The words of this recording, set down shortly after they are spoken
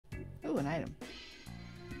Ooh, an item.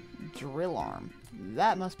 Drill arm.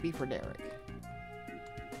 That must be for Derek.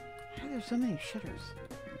 Why are there so many shitters?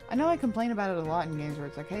 I know I complain about it a lot in games where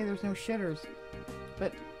it's like, hey, there's no shitters.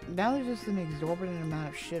 But now there's just an exorbitant amount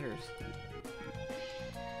of shitters.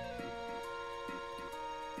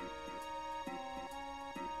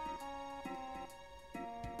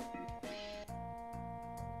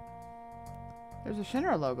 There's a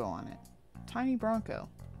Shinra logo on it. Tiny Bronco.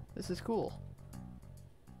 This is cool.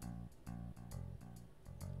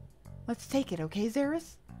 Let's take it, okay,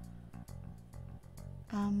 Xeris?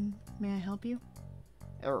 May I help you?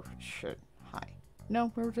 Shit. Hi.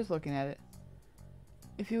 No, we were just looking at it.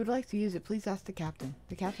 If you would like to use it, please ask the captain.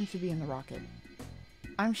 The captain should be in the rocket.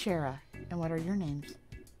 I'm Shara, and what are your names?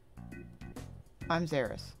 I'm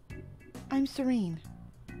Xeris. I'm Serene.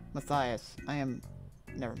 Matthias, I am...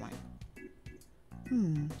 Never mind.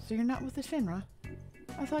 So you're not with the Shinra?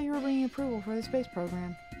 I thought you were bringing approval for the space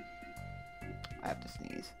program. I have to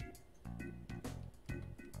sneeze.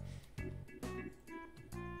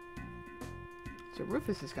 So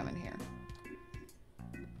Rufus is coming here.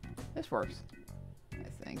 This works,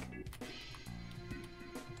 I think.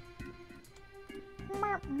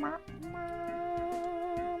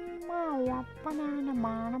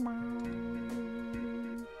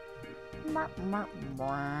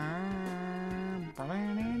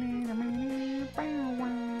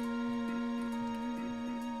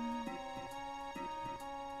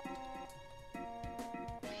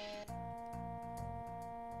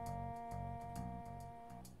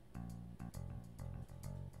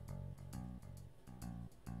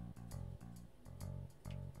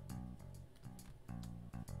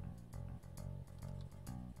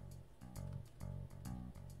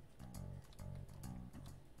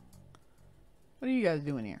 What are you guys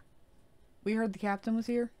doing here? We heard the captain was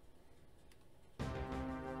here.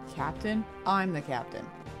 Captain? I'm the captain.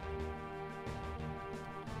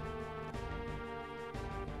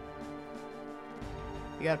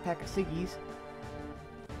 You got a pack of ciggies.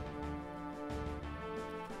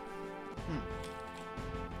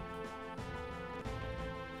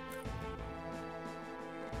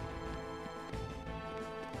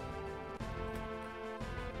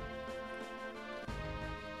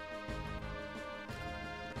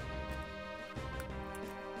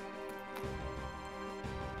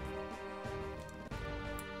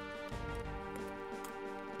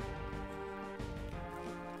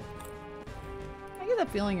 I get the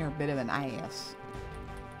feeling you're a bit of an ass.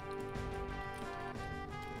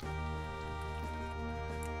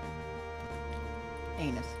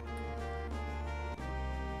 Anus.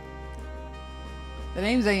 The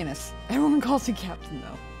name's Anus. Everyone calls you Captain,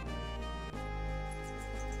 though.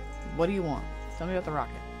 What do you want? Tell me about the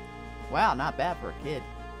rocket. Wow, not bad for a kid.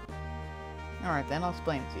 Alright then, I'll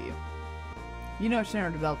explain it to you. You know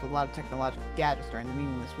Shinra developed a lot of technological gadgets during the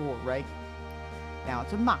Meaningless War, right? Now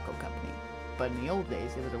it's a Mako company, but in the old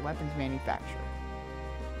days it was a weapons manufacturer.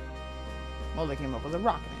 Well, they came up with a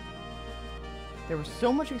rocket engine. There was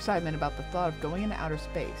so much excitement about the thought of going into outer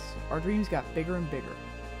space, our dreams got bigger and bigger.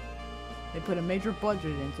 They put a major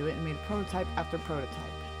budget into it and made prototype after prototype.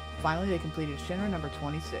 Finally, they completed Shinra number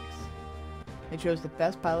 26. They chose the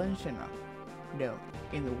best pilot in Shinra. No,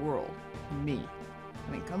 in the world. Me.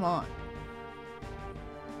 I mean, come on.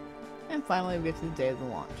 And finally, we get to the day of the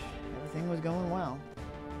launch. Everything was going well.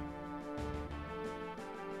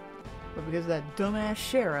 But because of that dumbass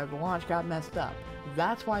Shara, the launch got messed up.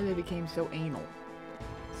 That's why they became so anal.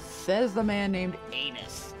 Says the man named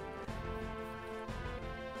Anus.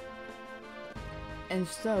 And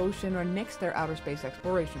so, Shinra nixed their outer space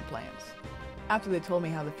exploration plans. After they told me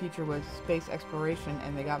how the future was space exploration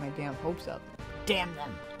and they got my damn hopes up. Damn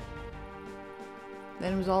them!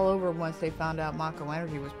 Then it was all over once they found out Mako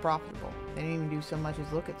Energy was profitable. They didn't even do so much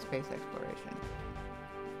as look at space exploration.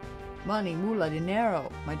 Money, moolah, dinero.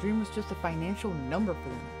 My dream was just a financial number for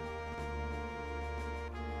them.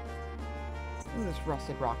 Look at this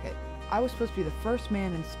rusted rocket. I was supposed to be the first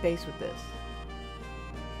man in space with this.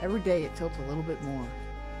 Every day it tilts a little bit more.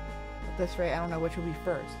 At this rate, I don't know which will be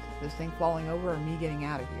first. This thing falling over or me getting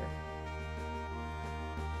out of here.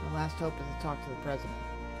 My last hope is to talk to the president.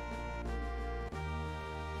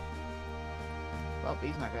 Well,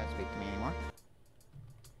 he's not going to speak to me anymore.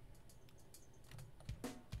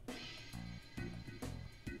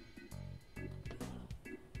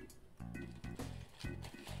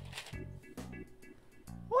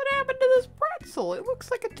 What happened to this pretzel? It looks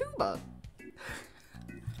like a tuba.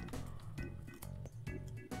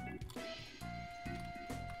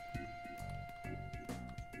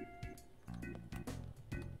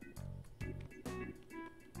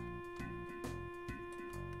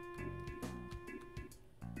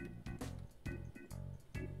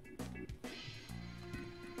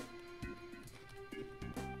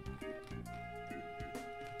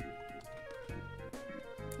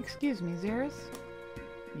 Excuse me, Xeris?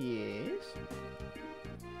 Yes?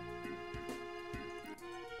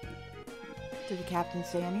 Did the captain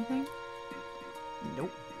say anything?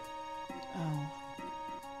 Nope. Oh.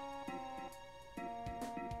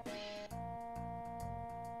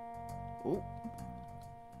 Oh.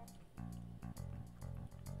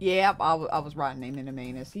 Yep, I was right naming him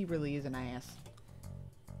Anus. He really is an ass.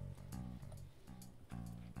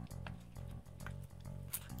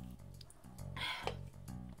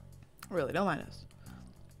 Really, don't mind us.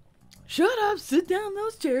 Shut up, sit down in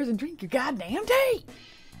those chairs and drink your goddamn tea!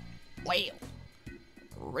 Well,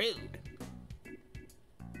 rude.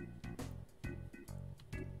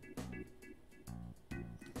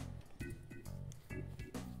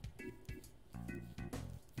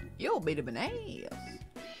 You'll be the bananas.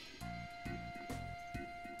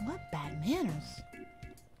 What bad manners?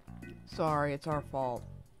 Sorry, it's our fault.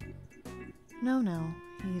 No,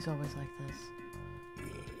 he's always like this.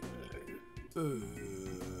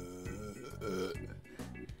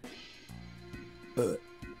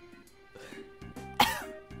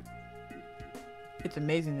 It's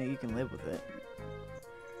amazing that you can live with it.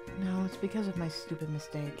 No, it's because of my stupid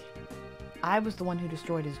mistake. I was the one who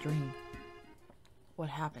destroyed his dream. What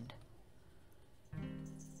happened?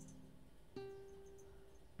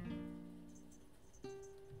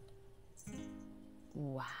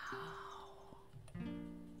 Wow.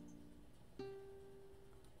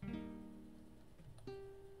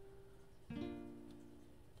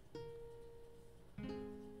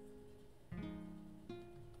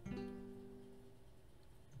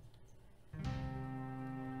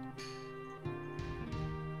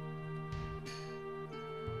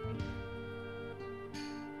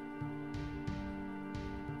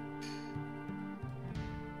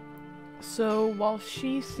 So, while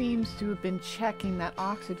she seems to have been checking that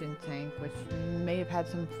oxygen tank, which may have had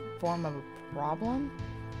some form of a problem,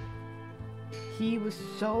 he was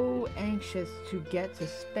so anxious to get to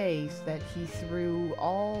space that he threw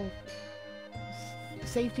all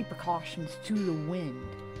safety precautions to the wind.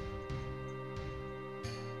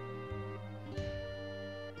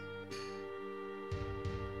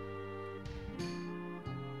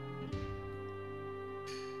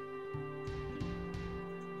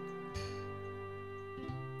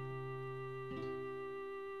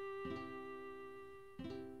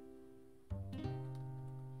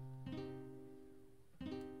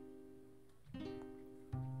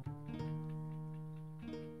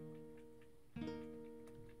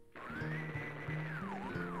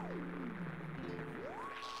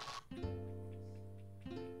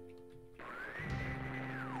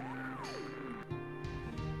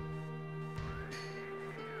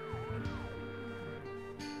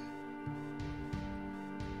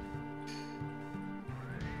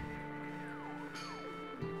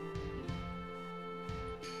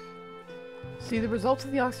 See, the results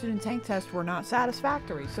of the oxygen tank test were not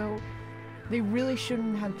satisfactory, so they really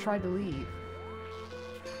shouldn't have tried to leave.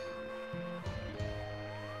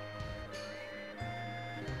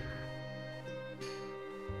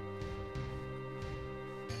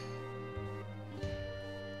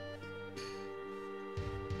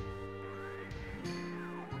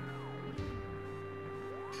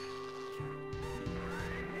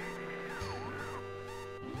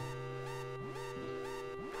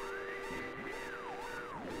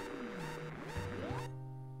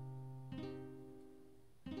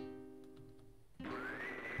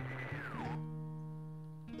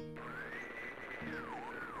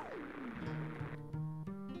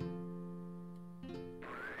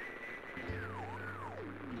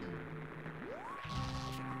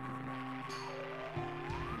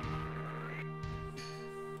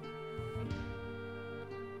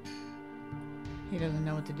 He doesn't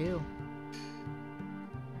know what to do.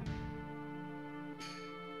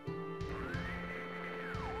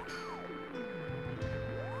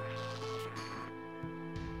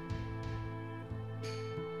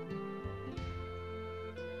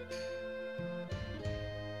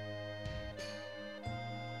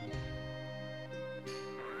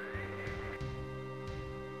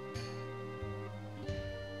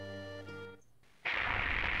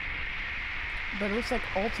 But it looks like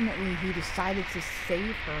ultimately he decided to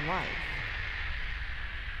save her life.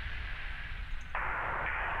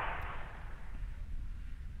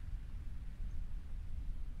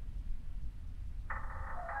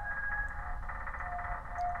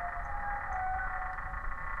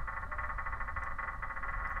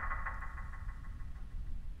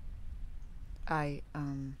 I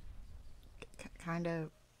kind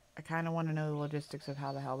of want to know the logistics of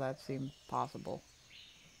how the hell that seemed possible.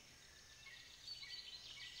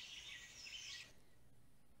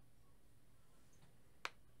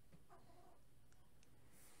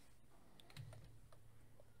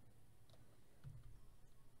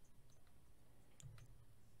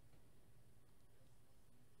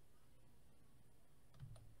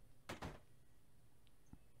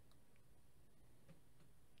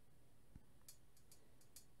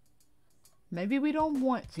 Maybe we don't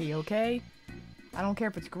want tea, okay? I don't care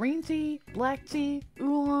if it's green tea, black tea,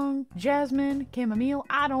 oolong, jasmine, chamomile.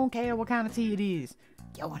 I don't care what kind of tea it is.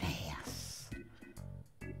 Your ass.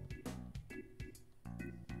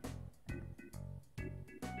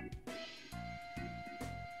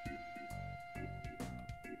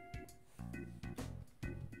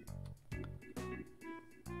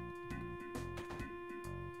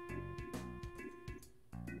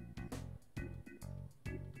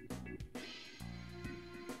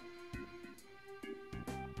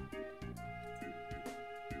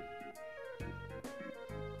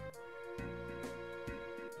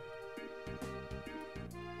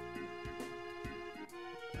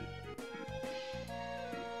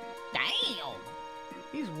 Damn!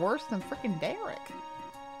 He's worse than frickin' Derek.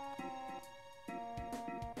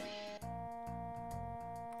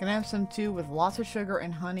 Can I have some too with lots of sugar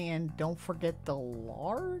and honey and don't forget the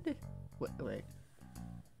lard? Wait.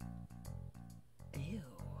 Ew.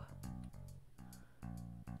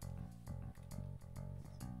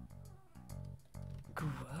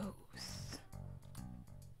 Gross.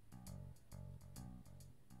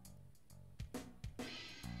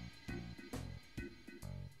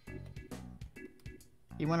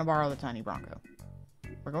 You want to borrow the tiny Bronco.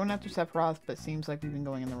 We're going after Sephiroth, but seems like we've been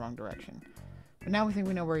going in the wrong direction. But now we think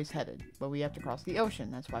we know where he's headed, but we have to cross the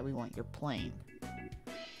ocean. That's why we want your plane.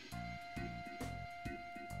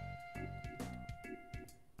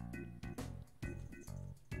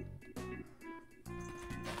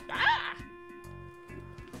 Ah!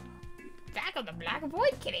 Back on the black and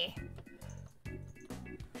white kitty.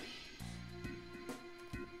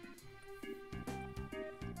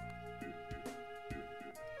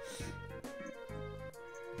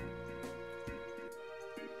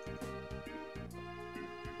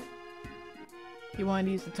 You wanted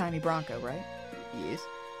to use the tiny Bronco, right? Yes.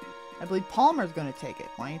 I believe Palmer's gonna take it.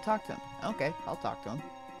 Why don't you talk to him? Okay, I'll talk to him.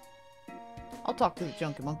 I'll talk to the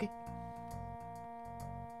junkie monkey.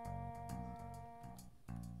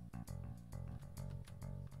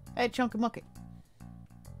 Hey, chunky monkey.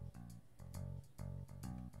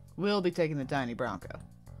 We'll be taking the tiny Bronco.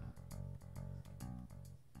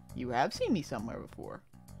 You have seen me somewhere before.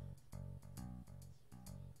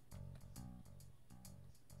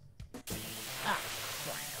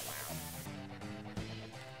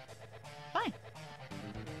 Fine.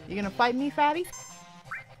 You gonna fight me, fatty?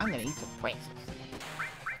 I'm gonna eat some pretzels.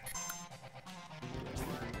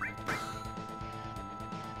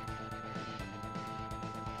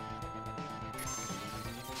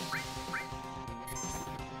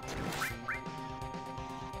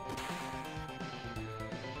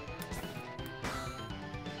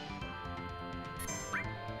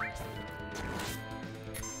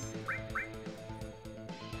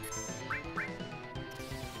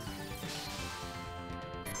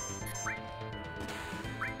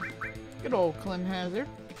 Good old Clem Hazard.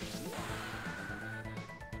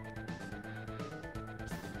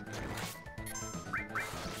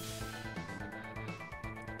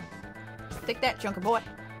 Take that, chunker boy.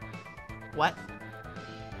 What?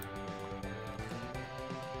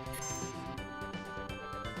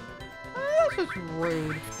 That's just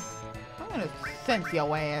rude. I'm gonna sense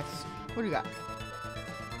your ass. What do you got?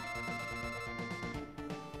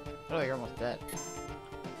 Oh, you're almost dead.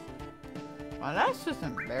 Well, that's just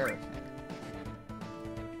embarrassing.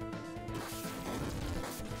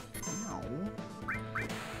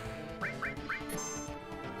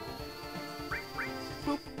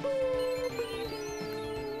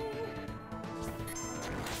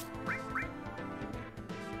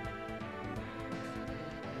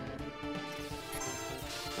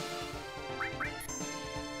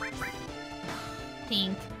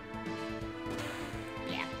 Tink.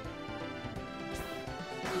 Yeah.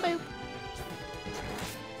 Boop.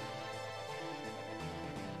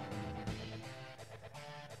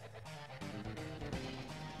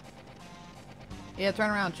 Yeah,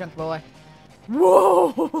 turn around, chunk boy.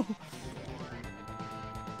 Whoa!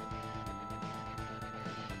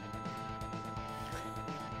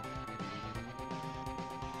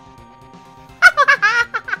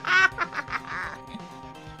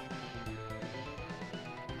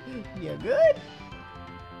 You good?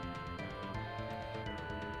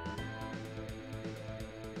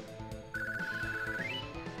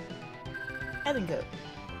 I think good.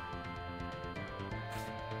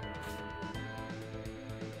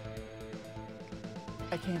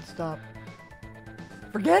 I can't stop.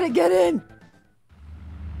 Forget it, get in!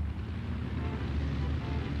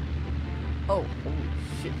 Oh, holy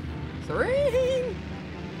shit. Serene!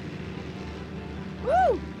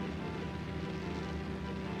 Woo!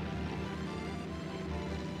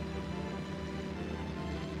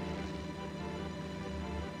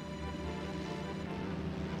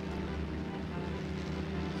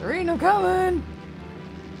 There ain't no coming!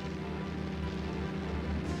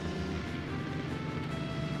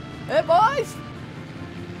 Hey, boys!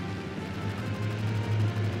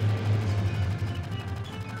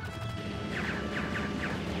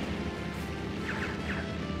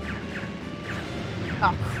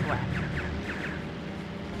 Oh, crap.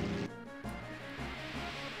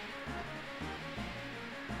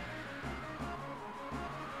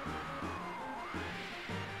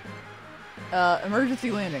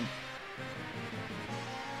 Emergency landing.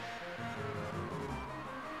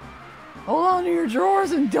 Hold on to your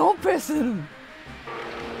drawers and don't piss in them!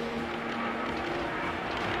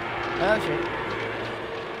 Oh, shit.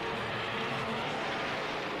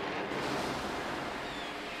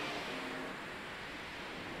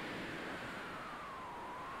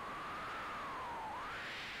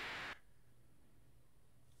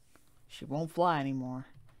 She won't fly anymore.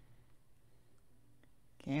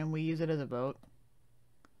 Can we use it as a boat?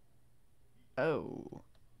 Oh.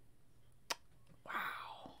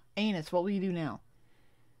 Wow. Anus, what will you do now?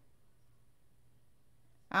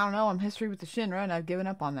 I don't know, I'm history with the Shinra and I've given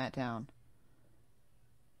up on that town.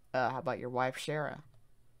 How about your wife, Shara?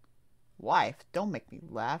 Wife? Don't make me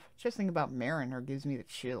laugh. Just think about marrying her gives me the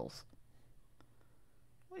chills.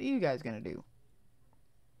 What are you guys gonna do?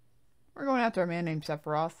 We're going after a man named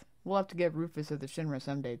Sephiroth. We'll have to get Rufus of the Shinra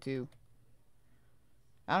someday, too.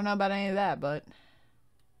 I don't know about any of that, but...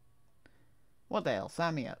 What the hell?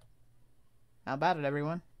 Sign me up. How about it,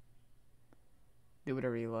 everyone? Do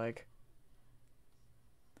whatever you like.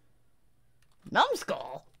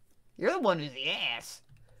 Numbskull? You're the one who's the ass.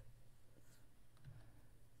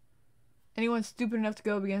 Anyone stupid enough to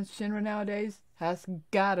go up against Shinra nowadays has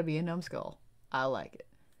gotta be a numbskull. I like it.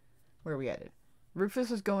 Where are we headed?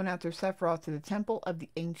 Rufus is going after Sephiroth to the Temple of the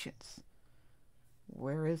Ancients.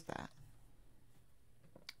 Where is that?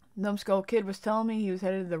 Numbskull Kid was telling me he was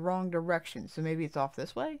headed the wrong direction, so maybe it's off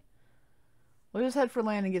this way? We'll just head for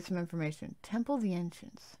land and get some information. Temple of the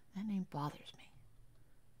Ancients. That name bothers me.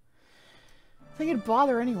 I think it'd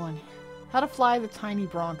bother anyone. How to fly the tiny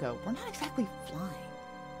Bronco. We're not exactly flying.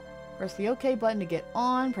 Press the OK button to get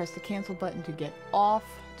on. Press the cancel button to get off.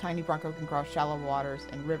 Tiny Bronco can cross shallow waters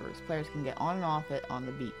and rivers. Players can get on and off it on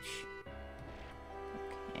the beach.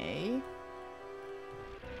 Okay.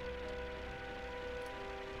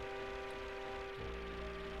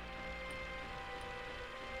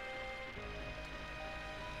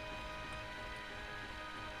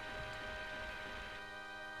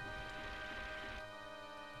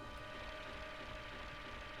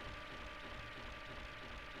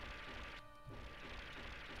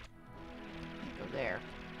 Go there.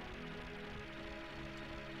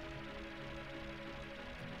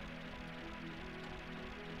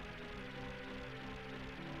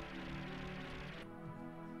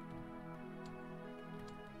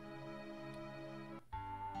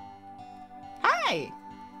 Hi!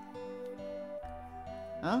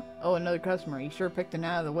 Huh? Oh, another customer. You sure picked an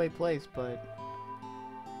out-of-the-way place, but...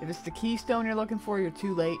 If it's the keystone you're looking for, you're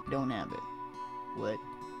too late. Don't have it. What?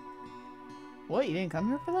 What? You didn't come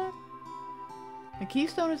here for that? The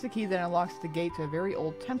keystone is the key that unlocks the gate to a very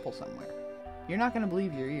old temple somewhere. You're not going to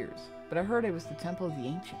believe your ears, but I heard it was the Temple of the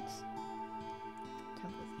Ancients.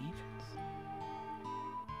 Temple of the Ancients.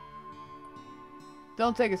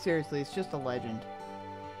 Don't take it seriously, it's just a legend.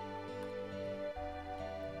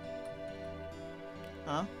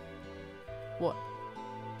 Huh? What?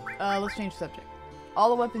 Let's change the subject. All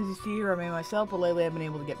the weapons you see here are made myself, but lately I've been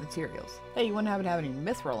able to get materials. Hey, you wouldn't happen to have any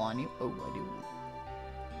mithril on you? Oh, I do.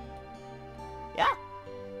 Yeah.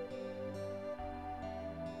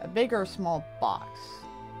 A big or a small box?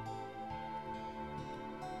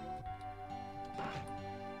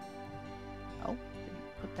 Oh, did you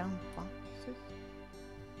put down boxes?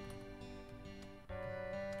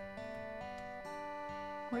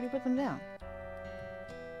 Where did you put them down?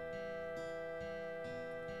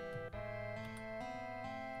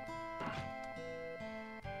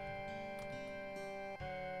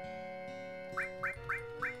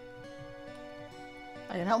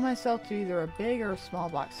 I can help myself to either a big or a small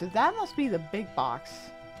box. So that must be the big box.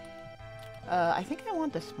 I think I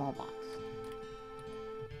want the small box.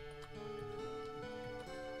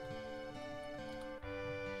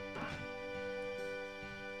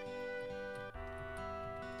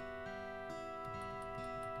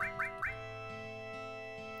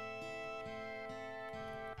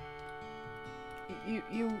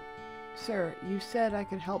 Sir, you said I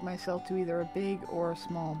could help myself to either a big or a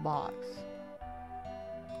small box.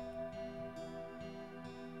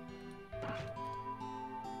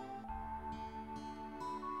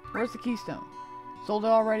 Where's the keystone? Sold it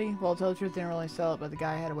already? Well, to tell the truth, didn't really sell it, but the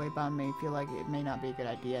guy had a way about me. Feel like it may not be a good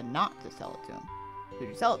idea not to sell it to him. Who'd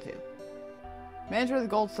you sell it to? Manager of the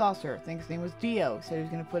Gold Saucer. I think his name was Dio. Said he was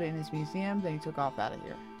going to put it in his museum, then he took off out of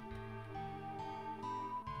here.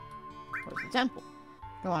 Where's the temple?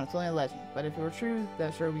 Come on, it's only a legend. But if it were true,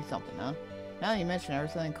 that sure would be something, huh? Now that you mention it,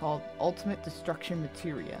 there's something called Ultimate Destruction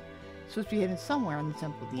Materia. It's supposed to be hidden somewhere in the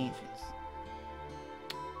Temple of the Ancients.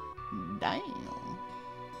 Damn.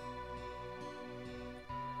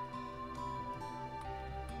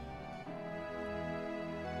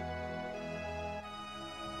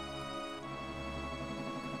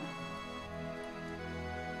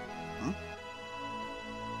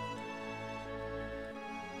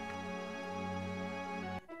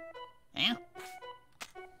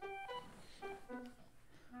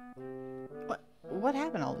 What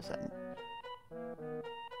happened all of a sudden?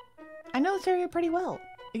 I know this area pretty well.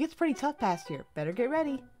 It gets pretty tough past here. Better get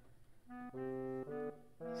ready.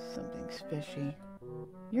 Something's fishy.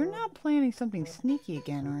 You're not planning something sneaky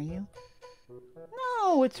again, are you?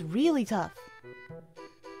 No, it's really tough.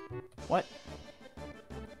 What?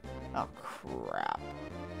 Oh, crap.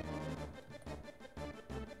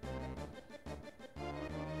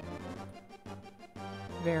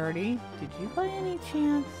 Verity, did you by any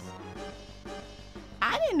chance?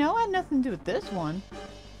 I didn't know. I had nothing to do with this one.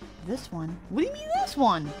 This one? What do you mean this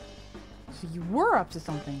one? So you were up to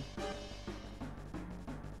something.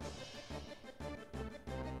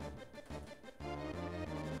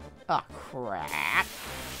 Oh, crap.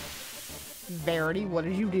 Verity, what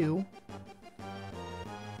did you do?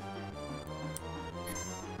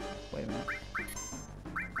 Wait a minute.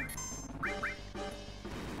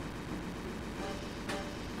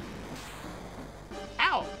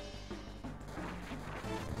 Ow!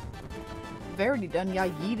 Verity done ya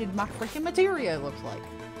yeeted my freaking materia, it looks like.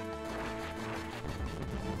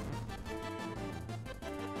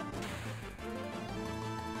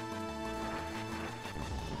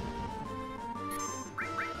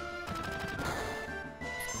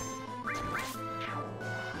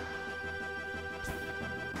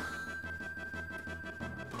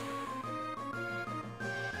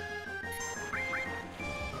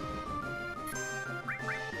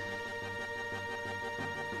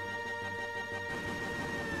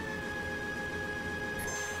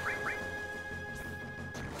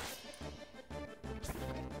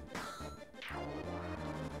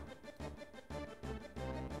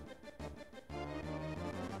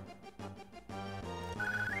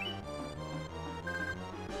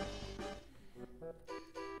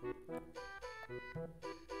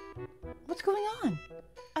 What's going on?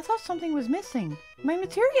 I thought something was missing. My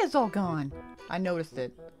materia's all gone. I noticed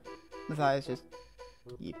it. I thought it was just...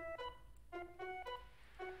 Yep.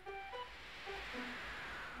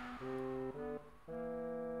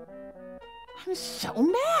 I'm so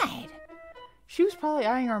mad! She was probably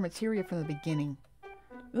eyeing our materia from the beginning.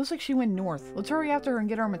 It looks like she went north. Let's hurry after her and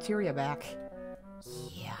get our materia back.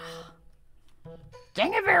 Yeah.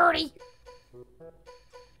 Dang it, Verity!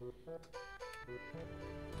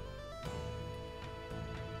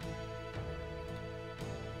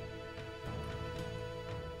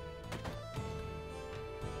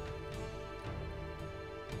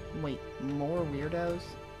 Wait, more weirdos?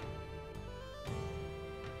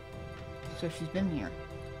 So she's been here.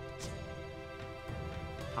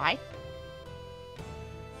 Hi?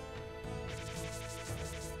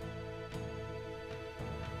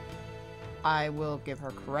 I will give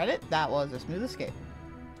her credit. That was a smooth escape.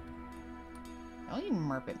 Don't you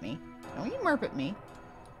merp at me. Don't you merp at me.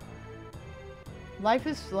 Life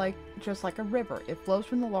is just like a river. It flows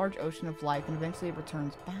from the large ocean of life and eventually it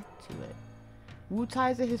returns back to it.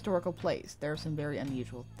 Wutai is a historical place. There are some very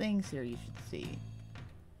unusual things here you should see.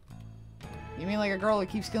 You mean like a girl who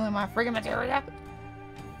keeps stealing my friggin' materia?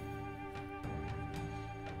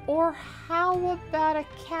 Or how about a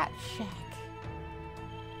cat shack?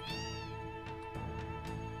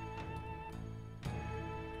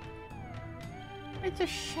 It's a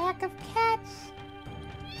shack of cats.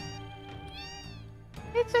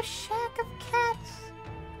 It's a shack of cats.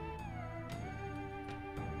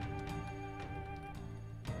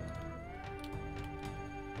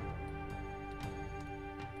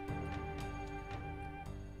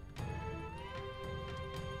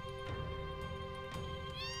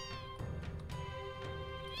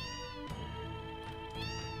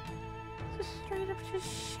 It's a straight up just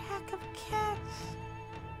shack of cats.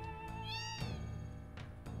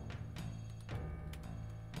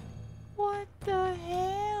 What the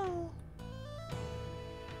hell?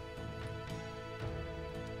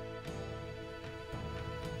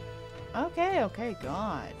 Okay,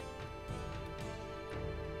 God.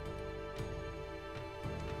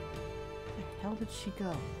 hell did she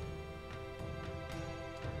go?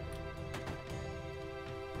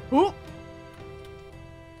 Oh!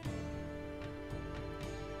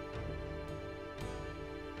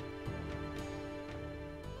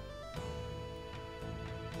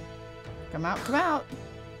 Come out, come out!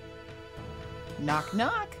 Knock,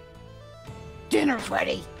 knock! Dinner's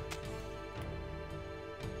ready!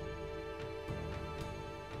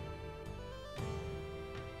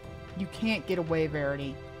 You can't get away,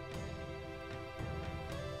 Verity.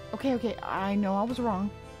 Okay, okay, I know I was wrong.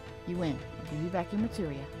 You win. I'll give you back your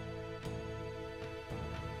materia.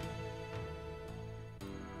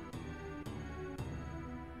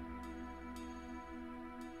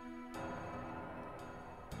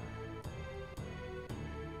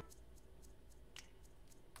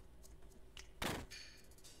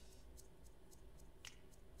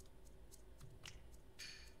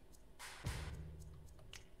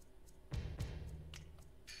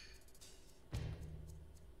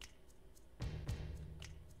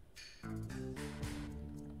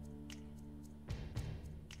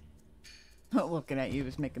 Looking at you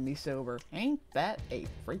is making me sober. Ain't that a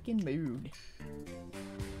freaking mood?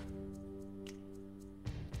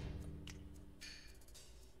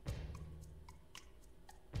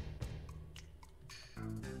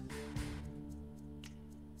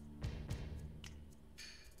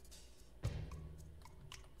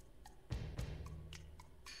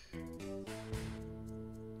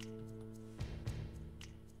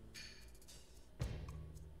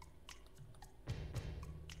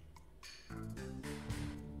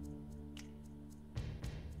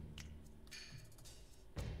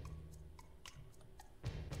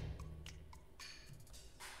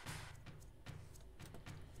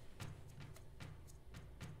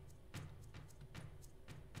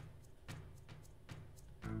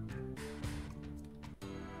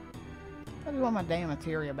 I just want my damn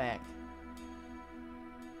materia back.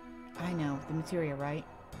 I know, the materia, right?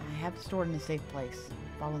 I have it stored in a safe place.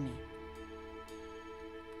 Follow me.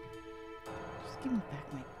 Just give me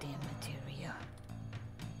back my damn materia.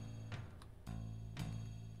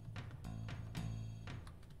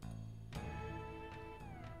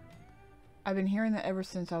 I've been hearing that ever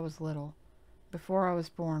since I was little. Before I was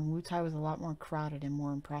born, Wutai was a lot more crowded and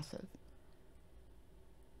more impressive.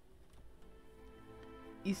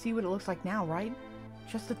 You see what it looks like now, right?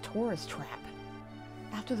 Just a tourist trap.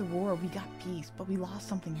 After the war, we got peace, but we lost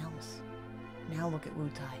something else. Now look at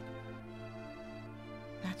Wutai.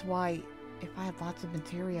 That's why, if I had lots of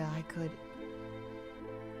materia, I could...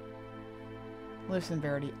 Listen,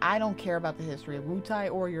 Verity, I don't care about the history of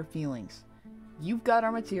Wutai or your feelings. You've got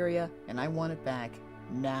our materia, and I want it back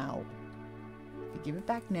now. If you give it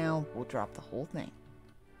back now, we'll drop the whole thing.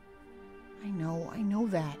 I know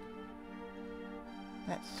that.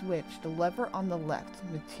 That switch, the lever on the left,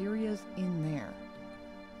 materia's in there.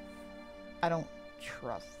 I don't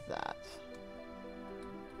trust that.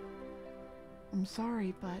 I'm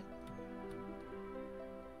sorry, but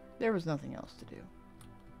there was nothing else to do.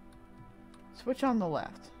 Switch on the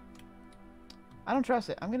left. I don't trust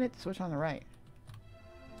it. I'm gonna hit the switch on the right.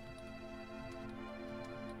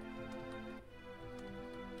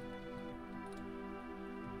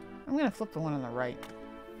 I'm gonna flip the one on the right.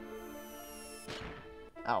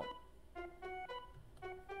 Oh.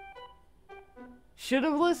 Should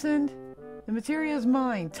have listened. The materia is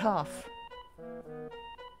mine. Tough.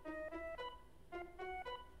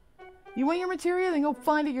 You want your materia? Then go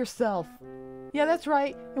find it yourself. Yeah, that's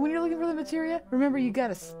right. And when you're looking for the materia, remember you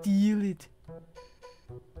gotta steal it.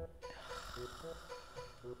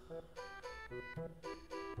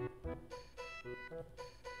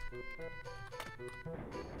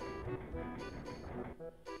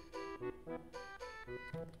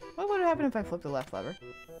 What would have happened if I flipped the left lever?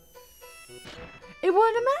 It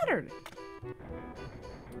wouldn't have mattered!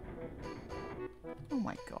 Oh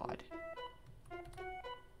my god.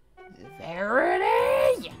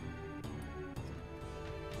 Verity!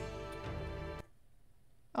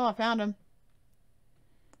 Oh, I found him.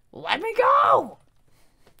 Let me go!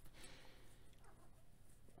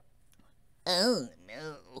 Oh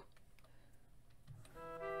no.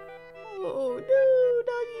 Oh no,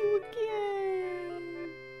 not you again.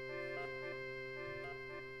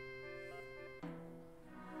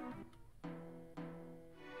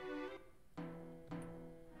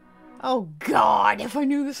 Oh god, if I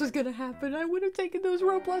knew this was gonna happen, I would have taken those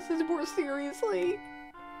rope lessons more seriously.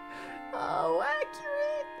 Oh,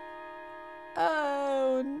 accurate.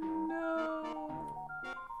 Oh no.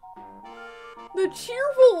 The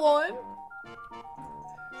cheerful one.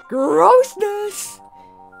 Grossness.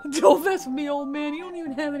 Don't mess with me, old man. You don't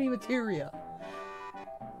even have any materia.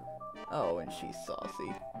 Oh, and she's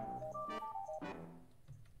saucy.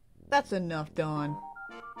 That's enough, Dawn.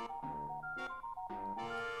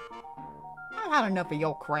 I've had enough of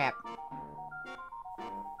your crap.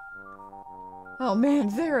 Oh man,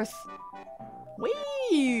 Zeros.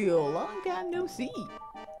 Well, long time no see.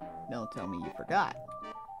 Don't tell me you forgot.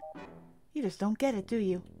 You just don't get it, do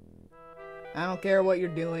you? I don't care what you're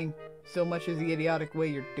doing, so much as the idiotic way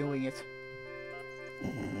you're doing it.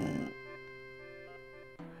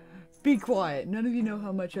 Be quiet. None of you know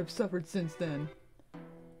how much I've suffered since then.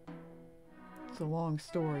 It's a long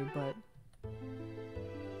story, but...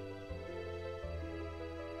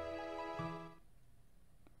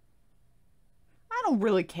 I don't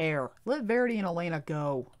really care. Let Verity and Elena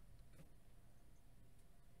go.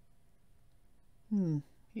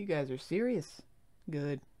 You guys are serious.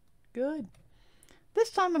 Good. Good. This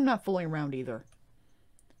time I'm not fooling around either.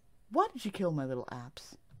 Why did you kill my little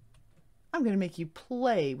apps? I'm gonna make you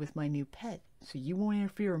play with my new pet, so you won't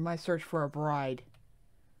interfere in my search for a bride.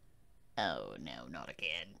 Oh no, not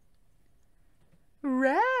again.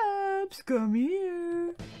 Raps, come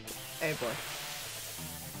here. Hey, boy.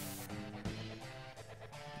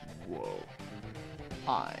 Whoa.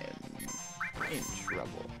 I'm in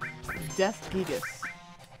trouble. Death Gigas.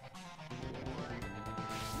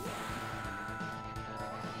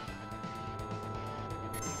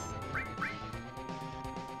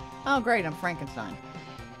 Oh great, I'm Frankenstein.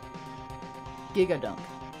 Giga Dunk.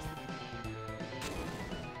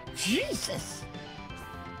 Jesus!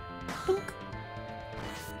 Dunk.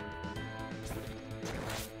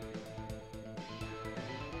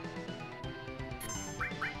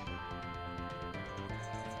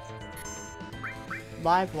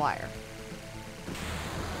 Live wire.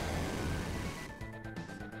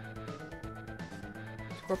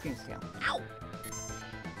 Scorpion scale. Ow!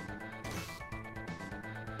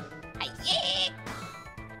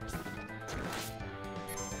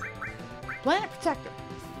 Planet Protector.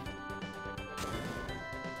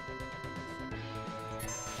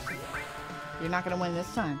 You're not gonna win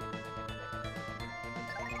this time.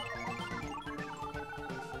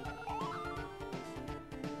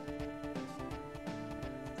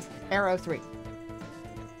 Arrow 3.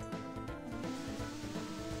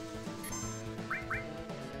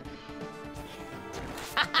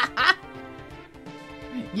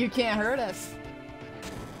 You can't hurt us.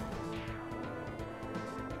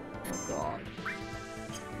 Oh god.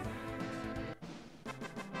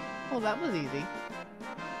 Well, that was easy.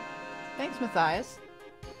 Thanks, Matthias.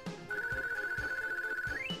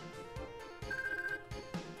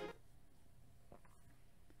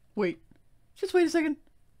 Wait. Just wait a second.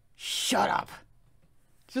 Shut up.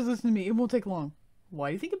 Just listen to me. It won't take long. Why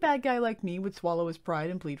do you think a bad guy like me would swallow his pride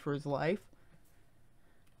and plead for his life?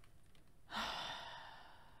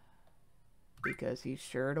 Because he's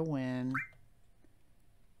sure to win.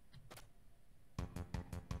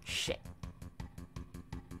 Shit.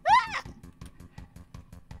 Ah!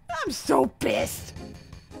 I'm so pissed.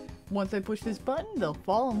 Once I push this button, they'll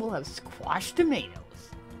fall and we'll have squashed tomatoes.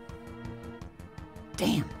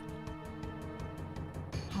 Damn.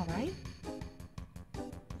 Alright.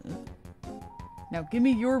 Now give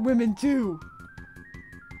me your women too.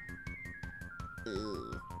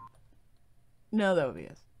 Ugh. No, that would be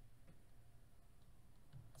us.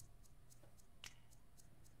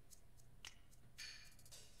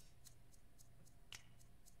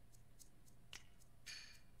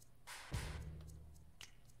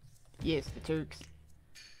 Yes, the Turks.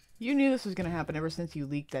 You knew this was going to happen ever since you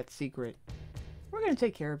leaked that secret. We're going to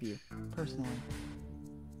take care of you, personally.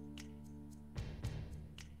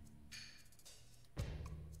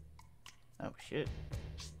 Oh, shit.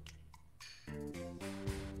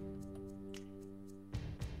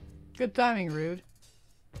 Good timing, Rude.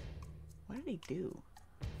 What did he do?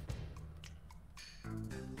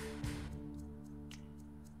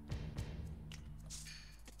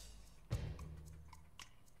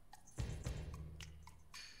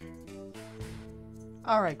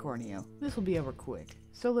 Alright, Corneo. This will be over quick,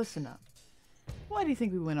 so listen up. Why do you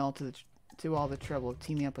think we went all to all the trouble of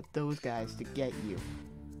teaming up with those guys to get you?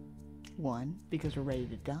 1, because we're ready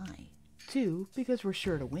to die. 2, because we're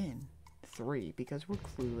sure to win. 3, because we're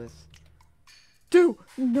clueless.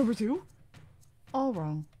 Number 2? All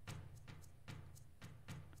wrong.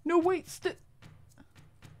 No, wait,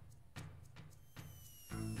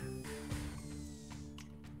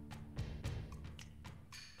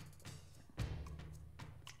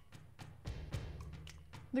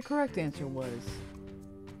 The correct answer was...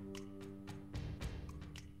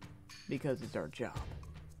 because it's our job.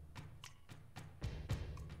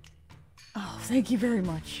 Oh, thank you very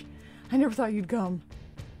much. I never thought you'd come.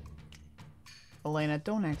 Elena,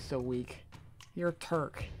 don't act so weak. You're a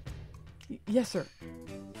Turk. Yes, sir.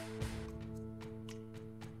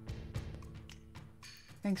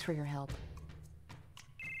 Thanks for your help.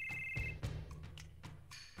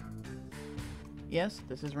 Yes,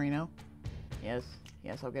 this is Reno. Yes,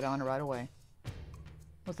 I'll get on it right away.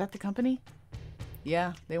 Was that the company?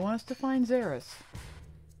 Yeah, they want us to find Xeris.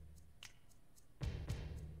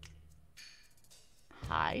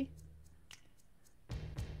 Hi.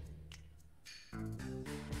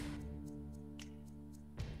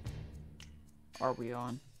 Are we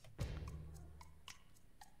on?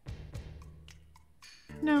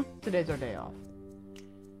 No, today's our day off.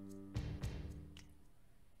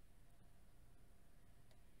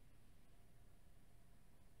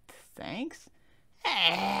 Thanks.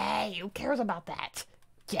 Hey, who cares about that?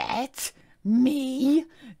 Get me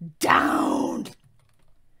down!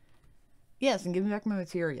 Yes, and give me back my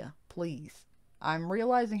materia, please. I'm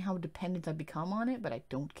realizing how dependent I've become on it, but I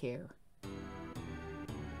don't care.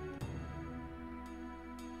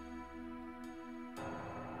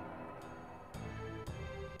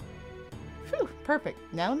 Phew, perfect.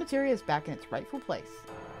 Now the materia is back in its rightful place.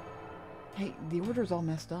 Hey, the order's all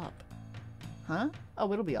messed up. Huh?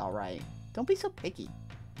 Oh, it'll be alright. Don't be so picky.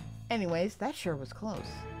 Anyways, that sure was close.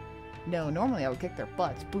 No, normally I would kick their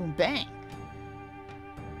butts. Boom, bang!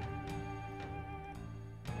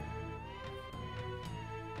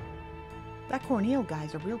 That Cornel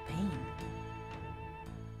guy's a real pain.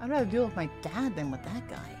 I'd rather deal with my dad than with that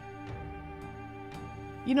guy.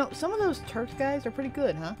 You know, some of those Turks guys are pretty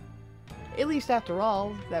good, huh? At least after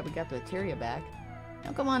all, that we got the materia back.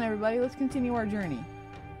 Now come on everybody, let's continue our journey.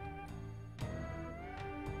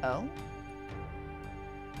 Oh?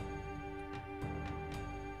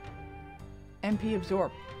 MP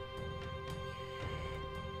absorb.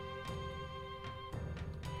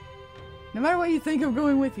 No matter what you think, I'm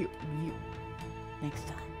going with you. Next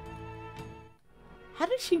time.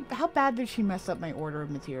 How bad did she mess up my order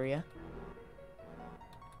of materia?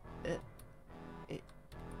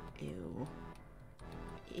 Ew.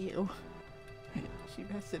 Ew. She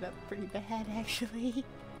messed it up pretty bad, actually.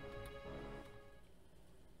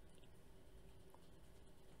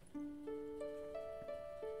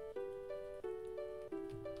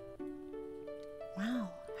 Wow,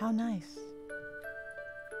 how nice.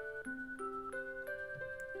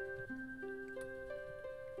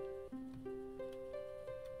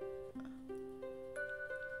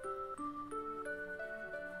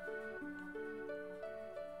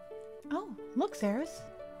 Oh, look, Xeris.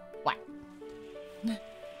 What?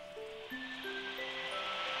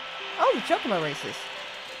 Oh, the chocobo races.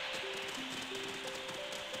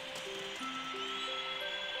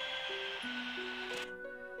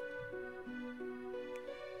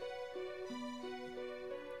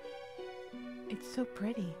 It's so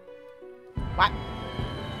pretty. What?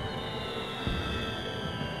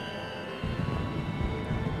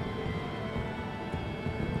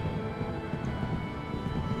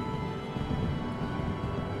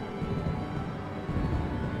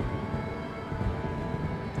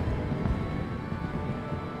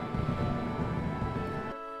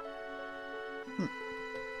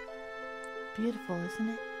 Beautiful, isn't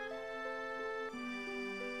it?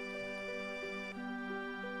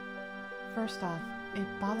 First off, it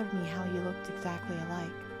bothered me how you looked exactly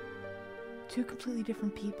alike. Two completely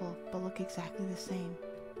different people, but look exactly the same.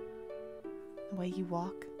 The way you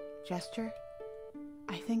walk, gesture,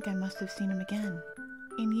 I think I must have seen him again.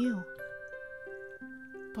 In you.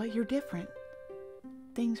 But you're different.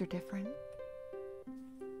 Things are different.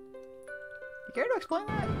 You care to explain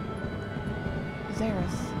that?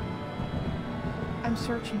 Xeris. I'm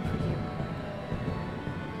searching for you.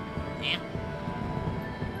 Yeah.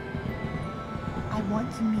 I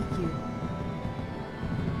want to meet you.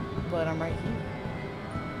 But I'm right here.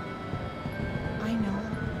 I know.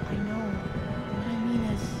 What I mean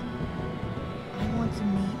is, I want to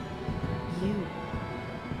meet you.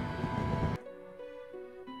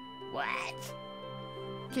 What?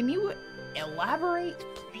 Can you elaborate,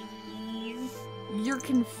 please? You're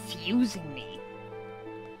confusing me.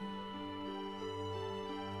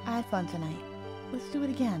 I had fun tonight. Let's do it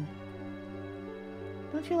again.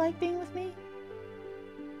 Don't you like being with me?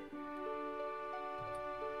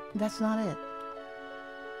 That's not it.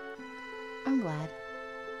 I'm glad.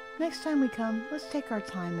 Next time we come, let's take our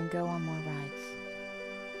time and go on more rides.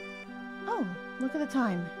 Oh, look at the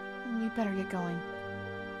time. We better get going.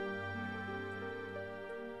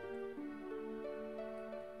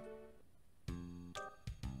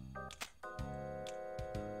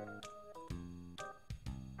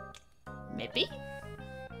 Mippy?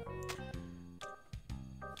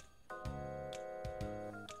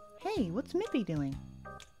 Hey, what's Mippy doing?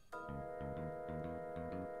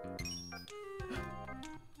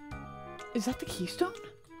 Is that the keystone?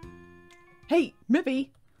 Hey, Mippy!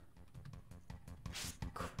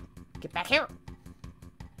 Get back here!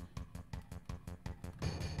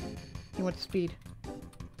 He went to speed.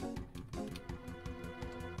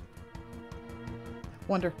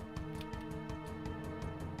 Wonder.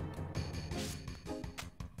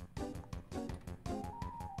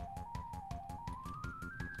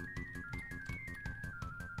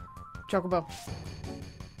 Chocobo.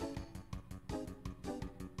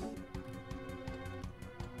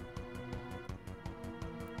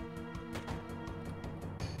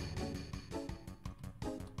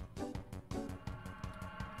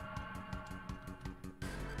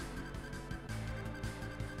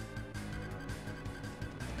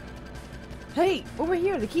 Hey, over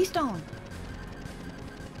here, the keystone.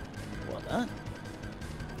 Well done.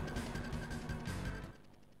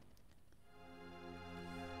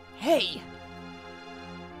 Hey!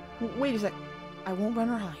 Wait a sec. I won't run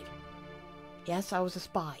or hide. Yes, I was a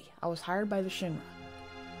spy. I was hired by the Shinra.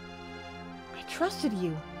 I trusted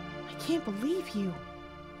you. I can't believe you.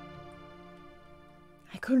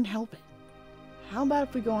 I couldn't help it. How about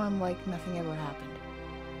if we go on like nothing ever happened?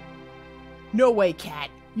 No way,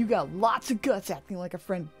 Cat. You got lots of guts acting like a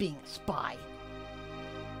friend being a spy.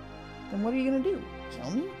 Then what are you gonna do? Kill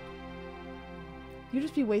me? You'd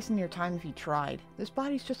just be wasting your time if you tried. This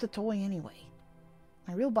body's just a toy anyway.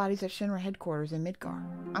 My real body's at Shinra headquarters in Midgar.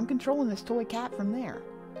 I'm controlling this toy cat from there.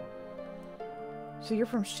 So you're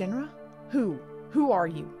from Shinra? Who? Who are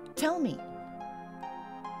you? Tell me!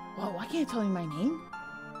 Whoa, I can't tell you my name?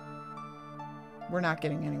 We're not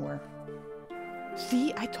getting anywhere.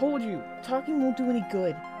 See, I told you, talking won't do any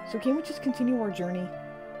good. So can't we just continue our journey?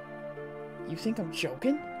 You think I'm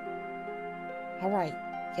joking? Alright,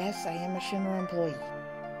 yes, I am a Shinra employee,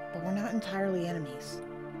 but we're not entirely enemies.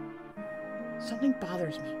 Something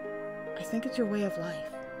bothers me. I think it's your way of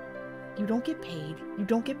life. You don't get paid, you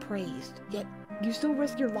don't get praised, yet you still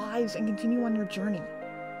risk your lives and continue on your journey.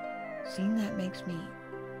 Seeing that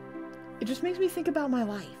it just makes me think about my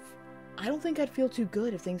life. I don't think I'd feel too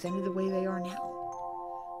good if things ended the way they are now.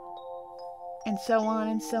 And so on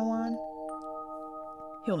and so on.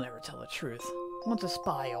 He'll never tell the truth. Once a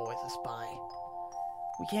spy, always a spy.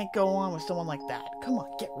 We can't go on with someone like that. Come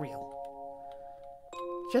on, get real.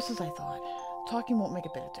 Just as I thought. Talking won't make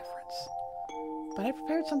a bit of difference. But I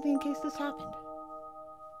prepared something in case this happened.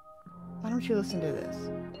 Why don't you listen to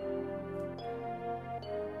this?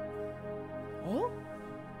 Oh?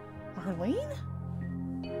 Marlene?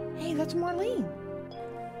 Hey, that's Marlene.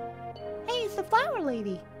 Hey, it's the flower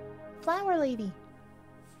lady. Flower lady.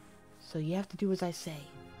 So you have to do as I say.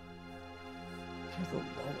 You're the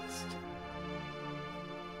lowest.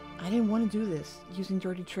 I didn't want to do this, using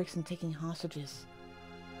dirty tricks and taking hostages.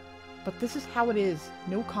 But this is how it is,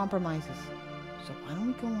 no compromises. So why don't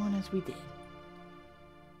we go on as we did?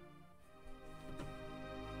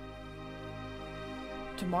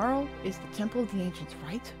 Tomorrow is the Temple of the Ancients,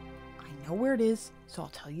 right? I know where it is, so I'll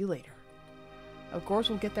tell you later. Of course,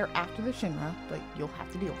 we'll get there after the Shinra, but you'll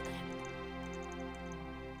have to deal with that.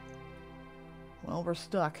 Well, we're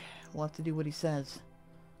stuck. We'll have to do what he says.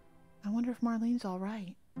 I wonder if Marlene's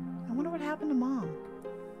alright. I wonder what happened to Mom.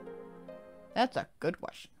 That's a good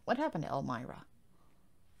question. What happened to Elmira?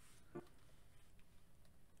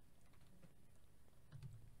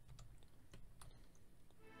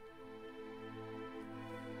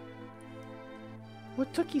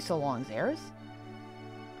 What took you so long, Zaris?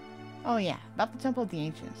 Oh yeah, about the Temple of the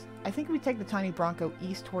Ancients. I think if we take the tiny Bronco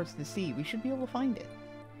east towards the sea, we should be able to find it.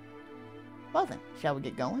 Well then, shall we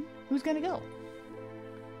get going? Who's gonna go?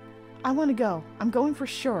 I want to go. I'm going for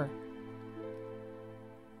sure.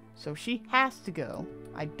 So she has to go.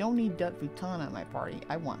 I don't need Dut Futana at my party.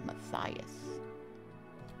 I want Matthias.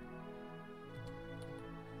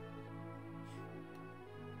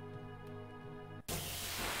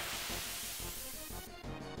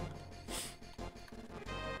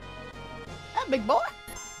 That big boy.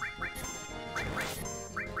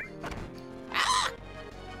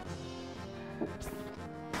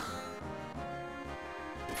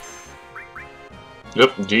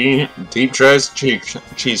 Yep, deep fried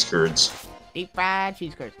cheese curds. Deep fried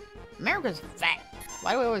cheese curds. America's fat.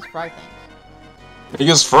 Why do we always fry things?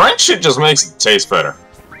 Because fried shit just makes it taste better.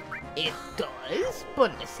 It does,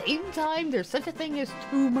 but at the same time, there's such a thing as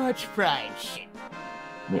too much fried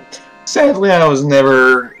shit. Sadly, I was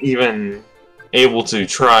never even able to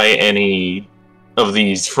try any of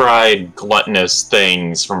these fried gluttonous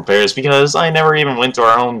things from fairs because I never even went to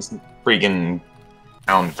our own freaking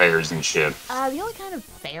town fairs and shit. The only kind of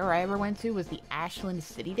fair I ever went to was the Ashland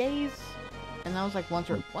City Days. And that was like once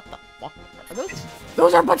or... What the fuck? Are those?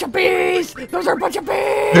 Those are a bunch of bees! Those are a bunch of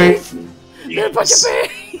bees! You're a bunch of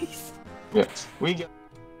bees! Yeah, we got...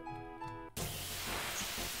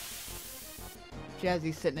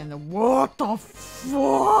 Jazzy's sitting in the... What the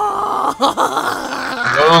fuck?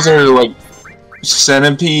 Those are, like,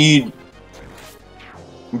 centipede,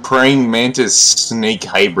 praying mantis, snake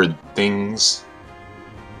hybrid things.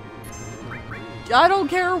 I don't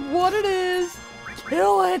care what it is.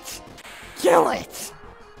 Kill it. Kill it.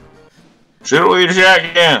 Shoot it with your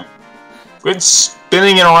shotgun. Quit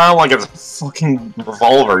spinning it around like it's a fucking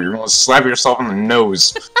revolver. You're gonna slap yourself in the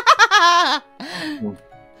nose.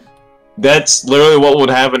 That's literally what would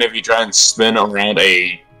happen if you try and spin around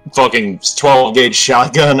a fucking 12-gauge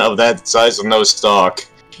shotgun of that size with no stock.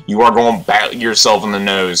 You are going to bat yourself in the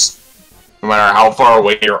nose. No matter how far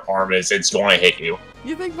away your arm is, it's going to hit you.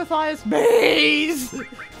 You think Matthias Maze?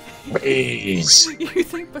 Please. You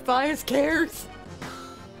think Matthias cares?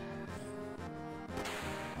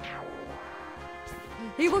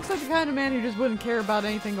 He looks like the kind of man who just wouldn't care about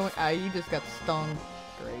anything going. Ah, you just got stung.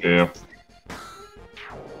 Great. Yeah.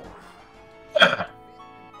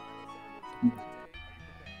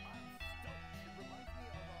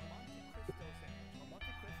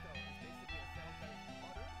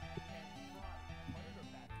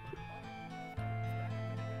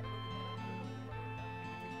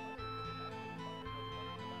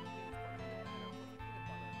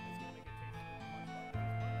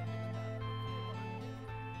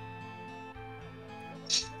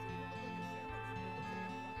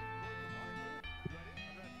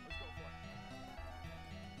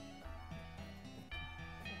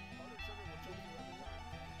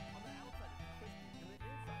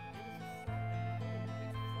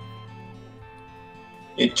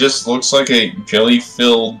 It just looks like a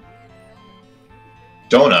jelly-filled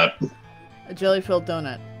donut. A jelly-filled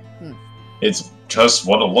donut. It's just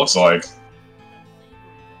what it looks like.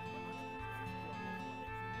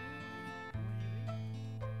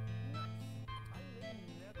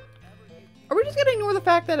 Are we just gonna ignore the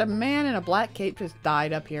fact that a man in a black cape just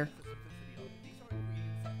died up here?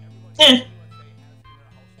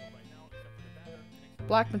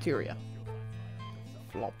 Black materia.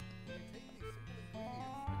 Flop.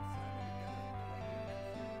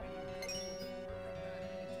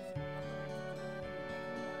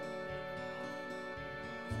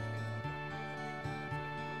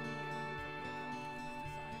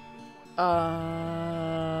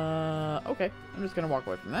 Okay. I'm just gonna walk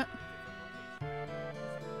away from that.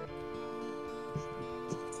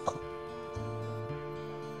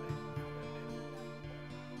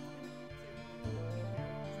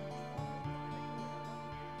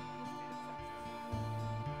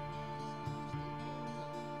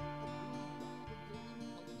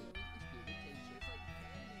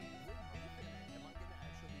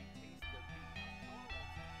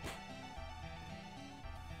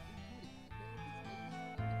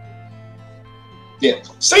 Yeah,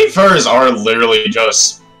 state fairs are literally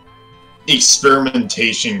just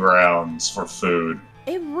experimentation grounds for food.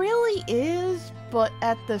 It really is, but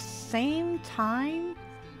at the same time,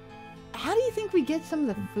 how do you think we get some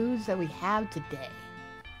of the foods that we have today?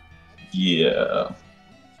 Yeah.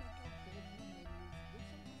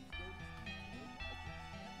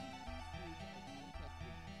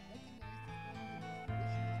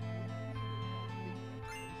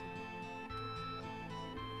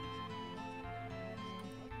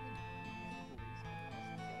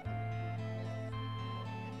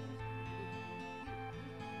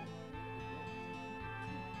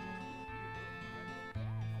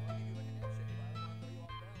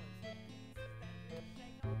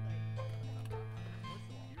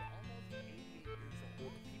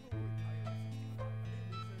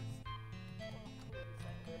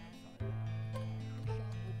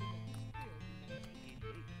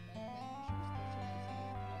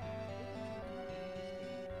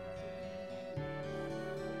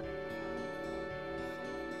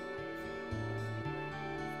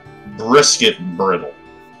 Brisket brittle.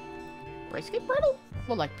 Brisket brittle?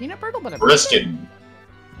 Well, like peanut brittle, but a Brisket.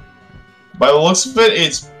 By the looks of it,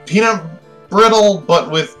 it's peanut brittle,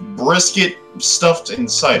 but with brisket stuffed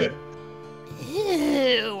inside it.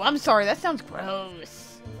 Ew, I'm sorry, that sounds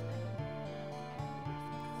gross.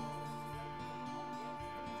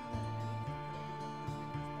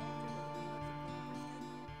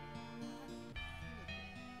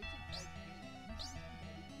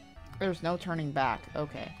 There's no turning back.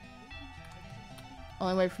 Okay.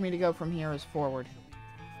 Only way for me to go from here is forward.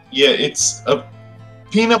 Yeah, it's a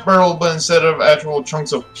peanut brittle, but instead of actual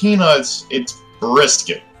chunks of peanuts, it's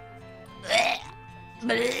brisket.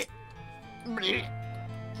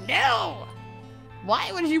 No!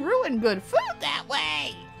 Why would you ruin good food that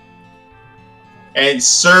way? And it's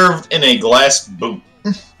served in a glass boot.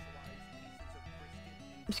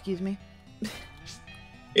 Excuse me?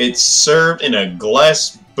 It's served in a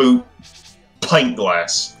glass boot pint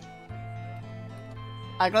glass.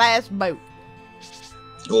 A glass boot.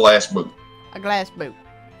 Glass boot. A glass boot.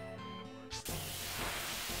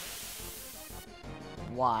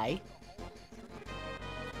 Why?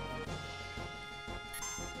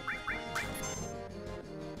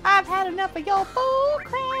 I've had enough of your bull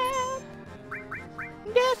crap.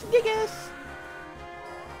 Yes, yes.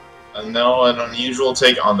 And now an unusual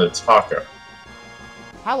take on the taco.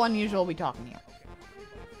 How unusual are we talking here?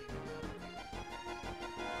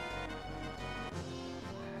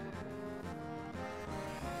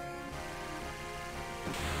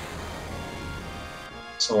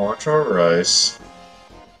 Cilantro rice.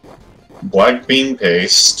 Black bean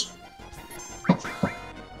paste.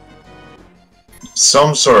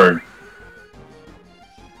 Some sort of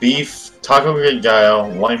beef, taco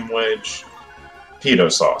gallo, lime wedge,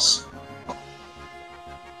 pito sauce.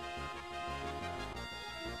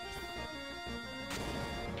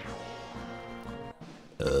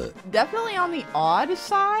 Definitely on the odd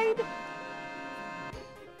side,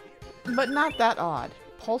 but not that odd.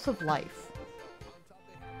 Pulse of life.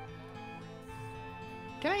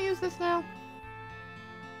 Can I use this now?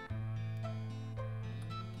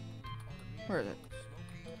 Where is it?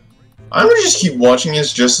 I'm gonna just keep watching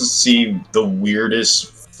this just to see the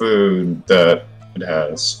weirdest food that it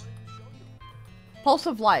has. Pulse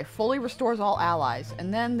of life fully restores all allies.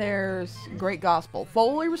 And then there's Great Gospel.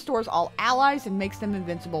 Fully restores all allies and makes them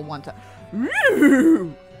invincible one time.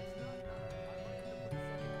 Ooh!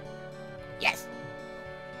 Yes!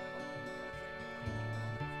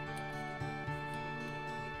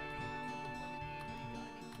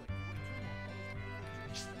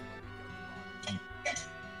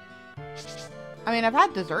 I mean, I've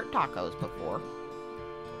had dessert tacos before.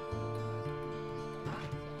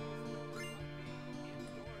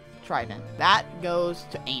 Trident. That goes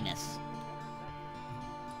to anus.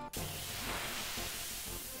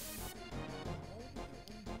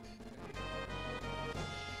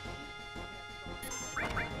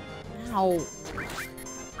 Ow.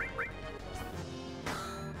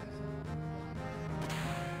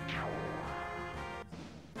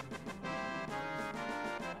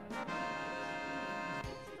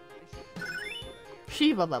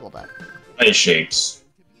 Shiva leveled up. Ice shapes.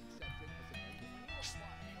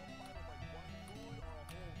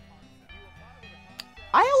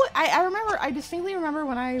 I remember, I distinctly remember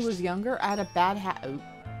when I was younger, I had a bad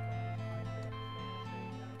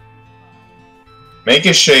Make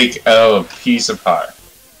a shake out of a piece of pie.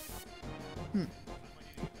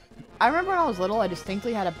 I remember when I was little, I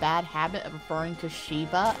distinctly had a bad habit of referring to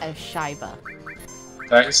Shiva as Shiva.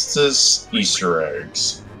 Texas Easter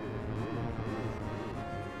eggs.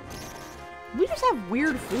 We just have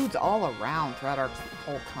weird foods all around throughout our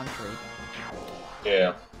whole country.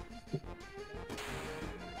 Yeah.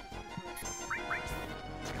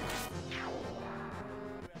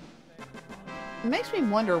 It makes me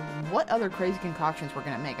wonder what other crazy concoctions we're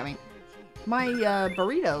gonna make. I mean, my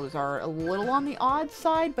burritos are a little on the odd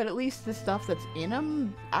side, but at least the stuff that's in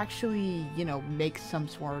them actually, you know, makes some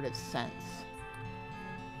sort of sense.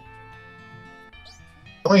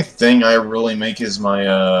 The only thing I really make is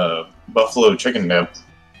my buffalo chicken dip,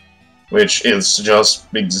 which is just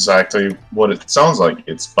exactly what it sounds like.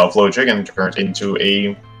 It's buffalo chicken turned into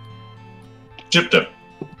a chip dip.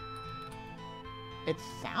 It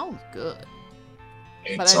sounds good.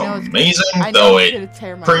 It's I know amazing, though it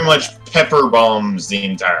pretty much pepper bombs the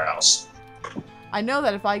entire house. I know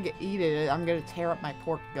that if I eat it, I'm gonna tear up my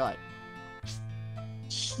pork gut.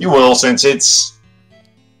 You will, since it's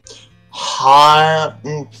hot.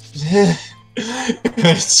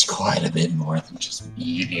 It's quite a bit more than just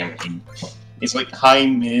medium. It's like high,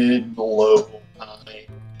 mid, low, high.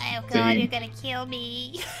 Oh god, you're gonna kill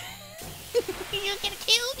me. You're gonna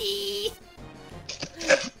kill me.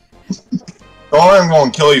 All I'm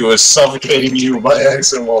going to kill you is suffocating you by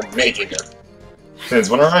accident while making it. Because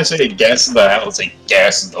whenever I say it gasses the house, it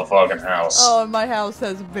gasses the fucking house. Oh, and my house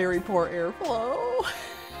has very poor airflow.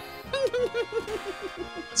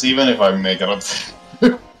 It's even if I make it up.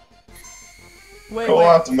 Wait, I'll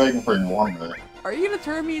have to make it for you one day. Are you gonna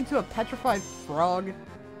turn me into a petrified frog?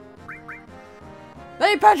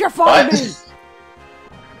 They petrified me!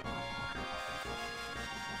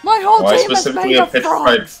 My whole Why team is specifically made a of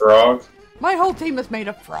petrified frogs! frog? My whole team is made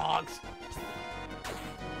of frogs.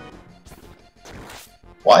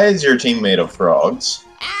 Why is your team made of frogs?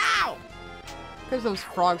 Ow! Because those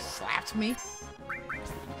frogs slapped me.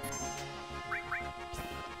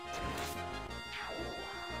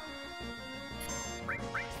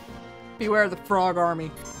 Beware the frog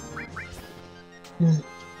army.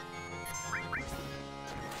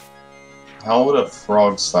 How would a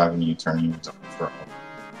frog slap you turn you into a frog?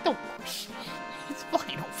 Don't question it. It's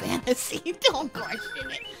Final Fantasy. Don't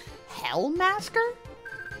question it. Hellmasker?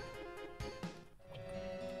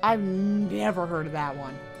 I've never heard of that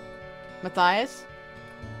one. Matthias?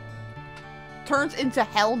 Turns into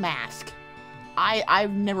Hellmask.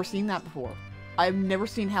 I've never seen that before. I've never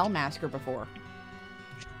seen Hellmasker before.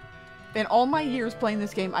 In all my years playing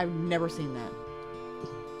this game, I've never seen that.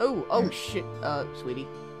 Oh shit, sweetie.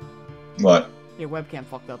 What? Your webcam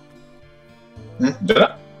fucked up. Did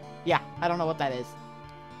I? Yeah, I don't know what that is.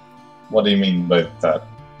 What do you mean by that?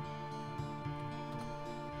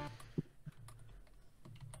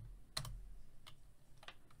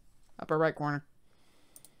 Upper right corner.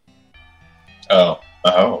 Oh.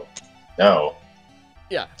 No.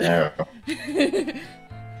 Yeah. No.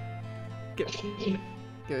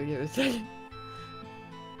 Give it a second.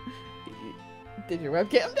 Did your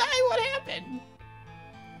webcam die? What happened?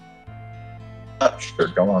 Sure,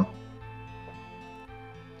 come on.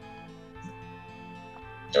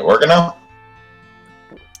 Is it working now?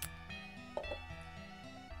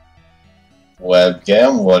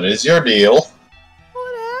 Webcam, what is your deal?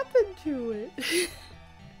 What happened to it?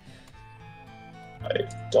 I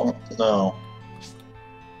don't know.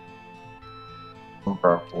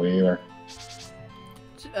 Properly either.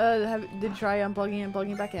 Did you try unplugging and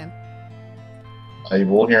plugging back in? I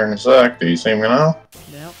will here in a sec. Do you see me now?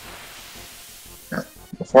 Nope.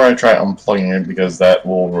 Before I try unplugging it, because that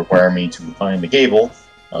will require me to find the cable,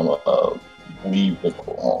 leave the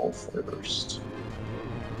call first.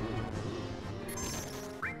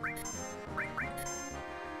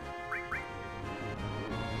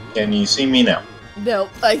 Can you see me now?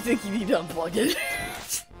 Nope, I think you need to unplug it.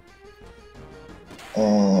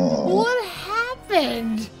 Oh, What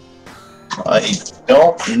happened? I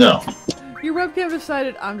don't know. Your webcam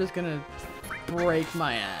decided I'm just gonna break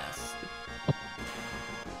my ass.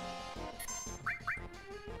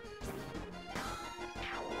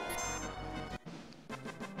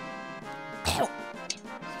 Ow.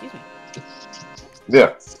 Excuse me.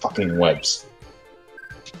 Yeah, fucking webs.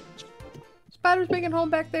 Spiders making home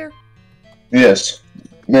back there? Yes,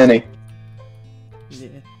 many. Yeah.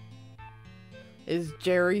 Is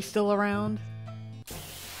Jerry still around?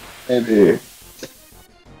 Maybe.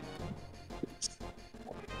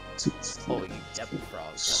 Oh, you devil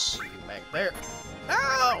frog. I see you back there.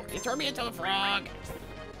 Oh! You turned me into a frog!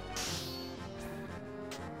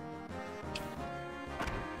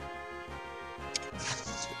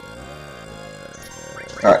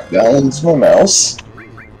 Alright, that one's my mouse.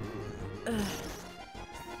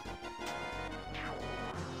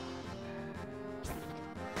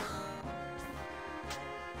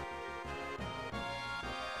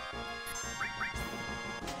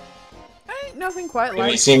 Ain't nothing quite Can you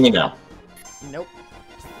like... see me now? Nope.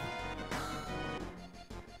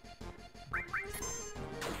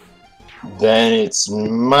 Then it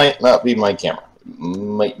might not be my camera. It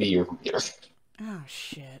might be your computer. Oh,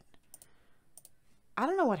 shit. I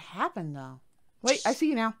don't know what happened, though. Wait, I see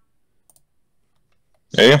you now.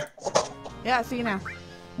 Yeah? Yeah, I see you now.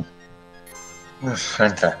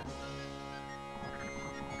 Okay.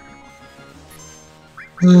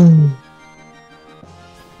 Ooh,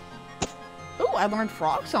 I learned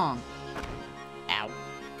frog song. Ow.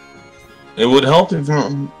 It would help if...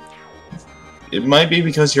 It might be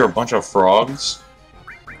because you're a bunch of frogs.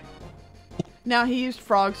 Now, he used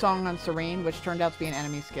frog song on Serene, which turned out to be an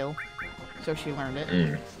enemy skill. So she learned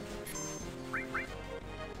it.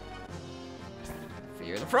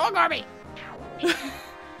 Fear the frog army!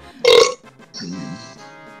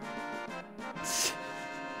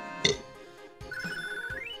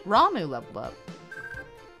 Ramu leveled up.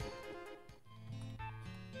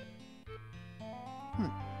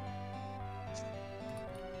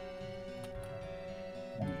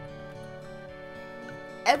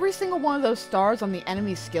 Every single one of those stars on the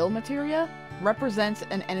enemy skill materia represents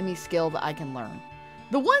an enemy skill that I can learn.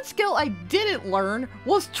 The one skill I didn't learn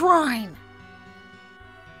was Trine.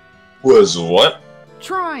 Was what?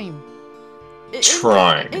 Trine.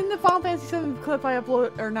 Trine. In the Final Fantasy VII clip I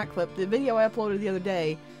uploaded, or not clip, the video I uploaded the other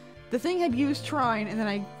day, the thing had used Trine, and then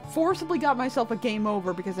I forcibly got myself a game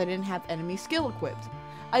over because I didn't have enemy skill equipped.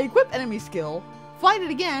 I equip enemy skill, fight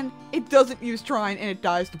it again, it doesn't use Trine, and it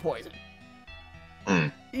dies to poison.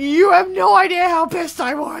 You have no idea how pissed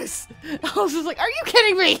I was! I was just like, are you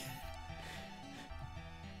kidding me?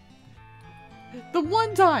 The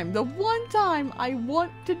one time I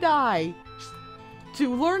want to die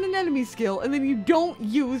to learn an enemy skill, and then you don't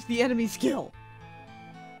use the enemy skill.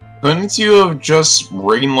 Couldn't you have just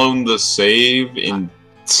reloaded the save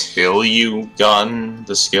until you gotten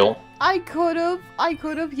the skill? I could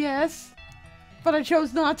have, yes. But I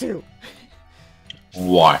chose not to.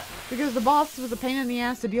 Why? Because the boss was a pain in the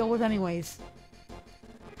ass to deal with anyways.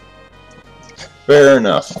 Fair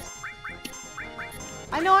enough.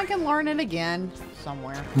 I know I can learn it again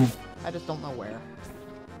somewhere. I just don't know where.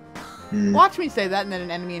 Hmm. Watch me say that and then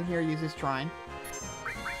an enemy in here uses Trine.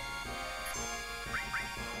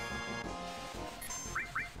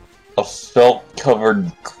 A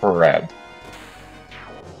felt-covered crab.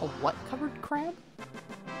 A what covered crab?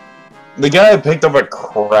 The guy picked up a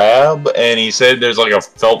crab, and he said there's like a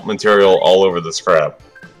felt material all over this crab.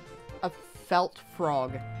 A felt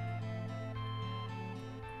frog.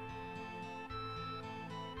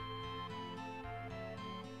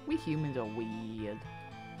 We humans are weird.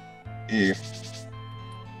 Yeah.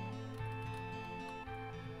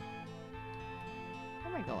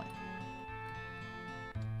 Where am I going?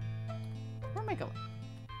 Where am I going?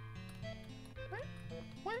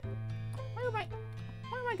 Where am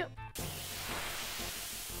I going?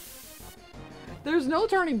 There's no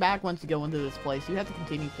turning back once you go into this place. You have to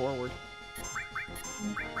continue forward.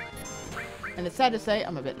 And it's sad to say,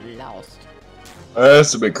 I'm a bit lost.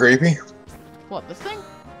 That's a bit creepy. What, this thing?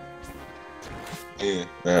 Yeah,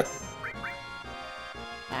 that.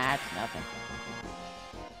 That's nothing.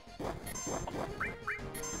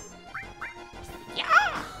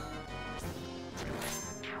 Yeah!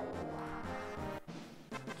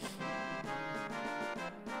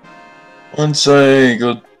 Once I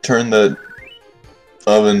go turn that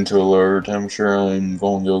oven to a lower temperature, I'm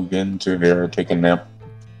going to go get into here and take a nap.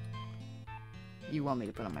 You want me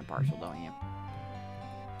to put on my partial, don't you?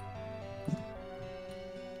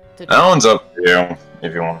 That one's up to you,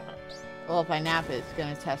 if you want. Well, if I nap it, it's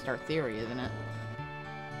gonna test our theory, isn't it?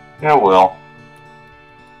 Yeah, well.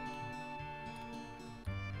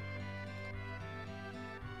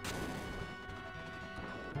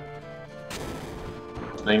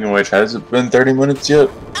 Speaking of which, has it been 30 minutes yet?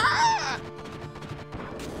 Ah!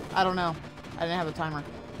 I don't know. I didn't have a timer.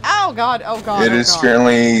 Oh god, oh god, It oh is god.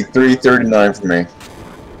 currently 3:39 for me.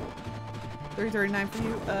 3:39 for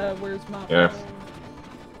you? Where's my Yeah. phone?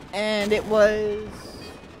 And it was...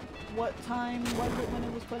 What time was it when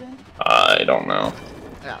it was put in? I don't know.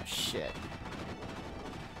 Oh, shit.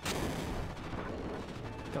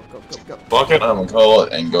 Go, go, go, go. Fuck it, I'm gonna call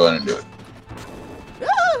it and go ahead and do it.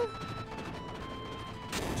 Ah!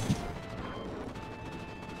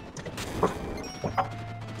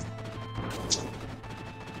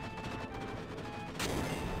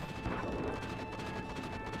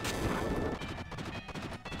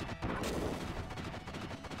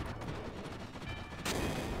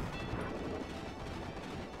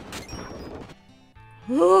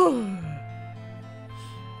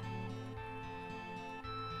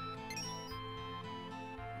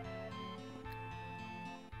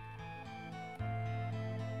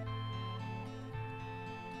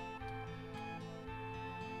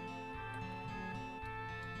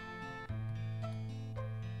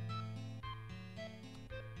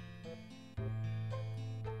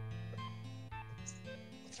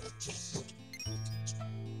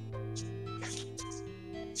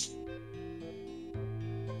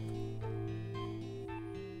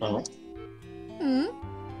 Oh. Hmm?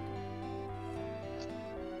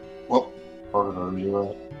 What part are you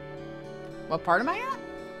at? What part am I at?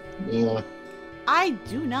 Yeah. I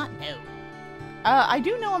do not know. I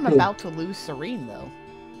do know I'm about to lose Serene, though.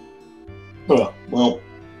 Huh, well.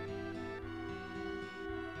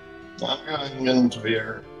 I'm going into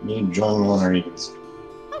here. You join one or you.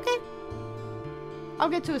 Okay. I'll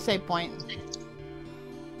get to a save point.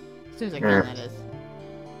 As soon as I can, Yeah. that is.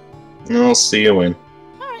 I'll see you in.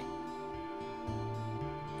 Alright.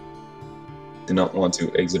 Do not want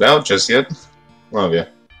to exit out just yet. Love ya.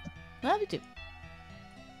 Love you too.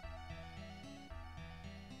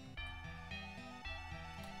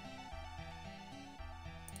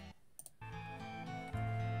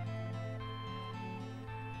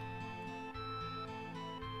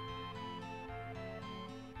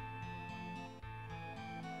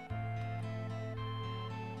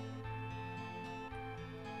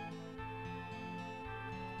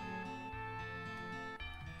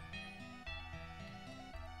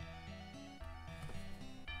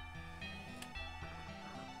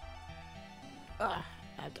 Ugh,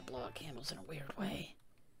 I have to blow out candles in a weird way.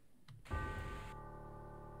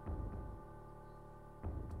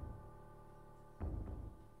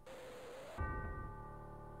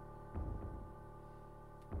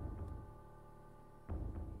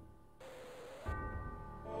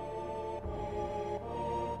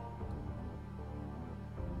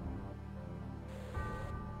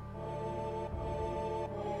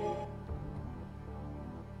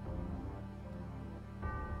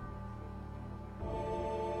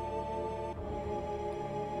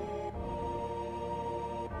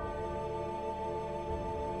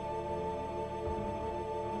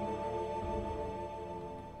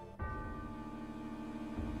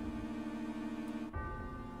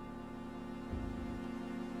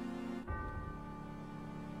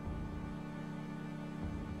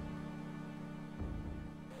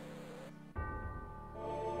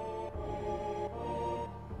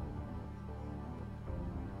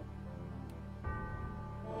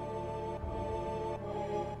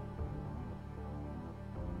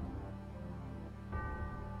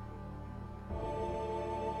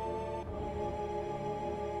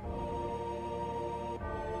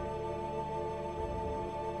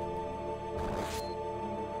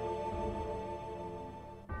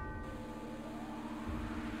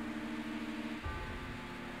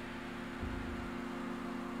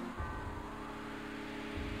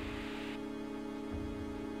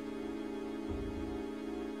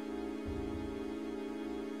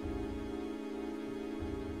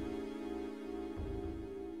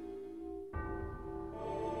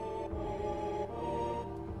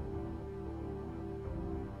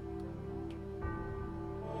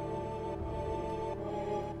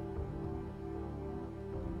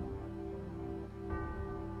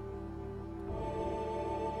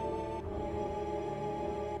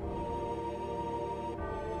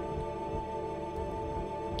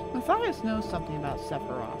 Matthias knows something about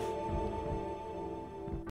Sephiroth.